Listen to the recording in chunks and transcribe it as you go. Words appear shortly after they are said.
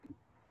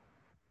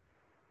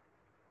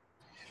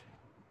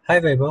Hi,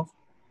 Vaibhav.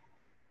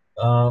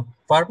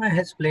 Pharma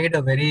has played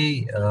a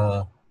very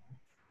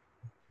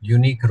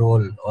unique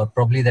role, or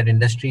probably that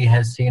industry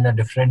has seen a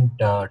different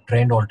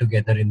trend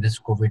altogether in this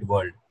COVID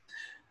world.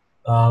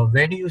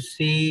 Where do you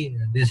see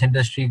this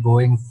industry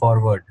going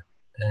forward,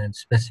 and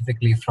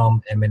specifically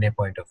from M&A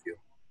point of view?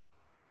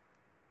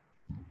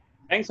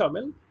 Thanks,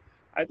 Amil.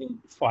 I think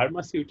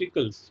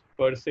pharmaceuticals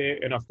per se,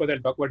 and of course I'll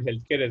talk about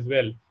healthcare as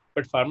well.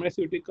 But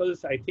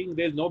pharmaceuticals, I think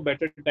there's no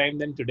better time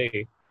than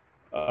today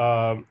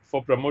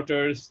for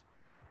promoters,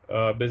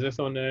 business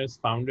owners,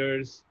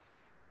 founders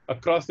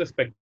across the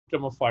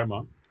spectrum of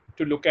pharma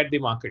to look at the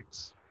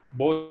markets,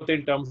 both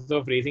in terms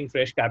of raising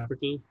fresh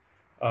capital,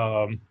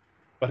 um,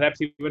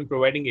 perhaps even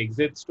providing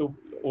exits to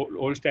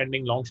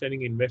old-standing,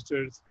 long-standing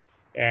investors,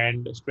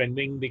 and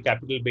strengthening the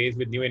capital base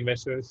with new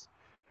investors,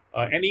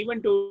 and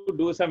even to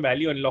do some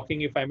value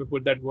unlocking, if I may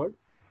put that word.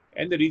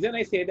 And the reason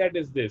I say that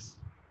is this: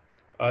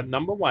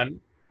 number one,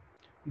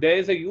 there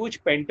is a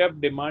huge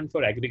pent-up demand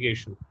for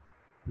aggregation.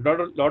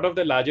 Lot of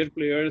the larger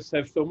players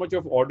have so much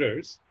of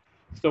orders,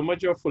 so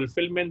much of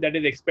fulfillment that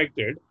is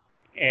expected,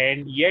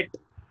 and yet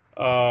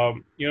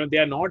they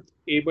are not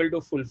able to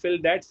fulfill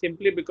that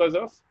simply because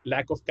of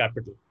lack of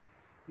capital.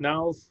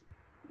 Now,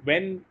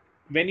 when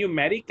when you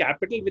marry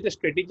capital with a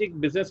strategic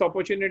business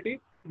opportunity,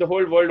 the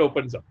whole world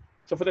opens up.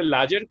 So for the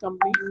larger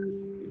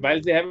companies,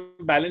 while they have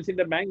a balance in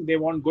the bank, they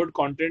want good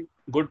content,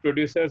 good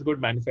producers,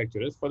 good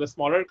manufacturers. For the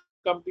smaller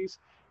companies,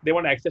 they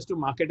want access to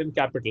market and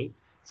capital.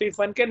 So if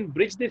one can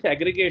bridge this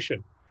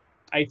aggregation,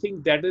 I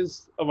think that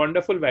is a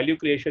wonderful value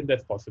creation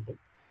that's possible.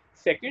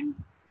 Second,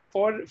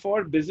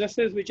 for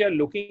businesses which are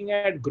looking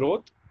at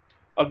growth,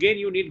 again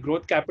you need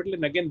growth capital,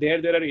 and again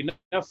there are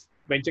enough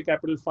venture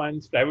capital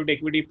funds, private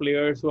equity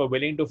players who are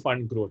willing to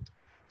fund growth.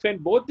 So in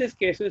both these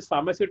cases,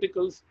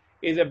 pharmaceuticals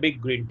is a big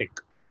green tick.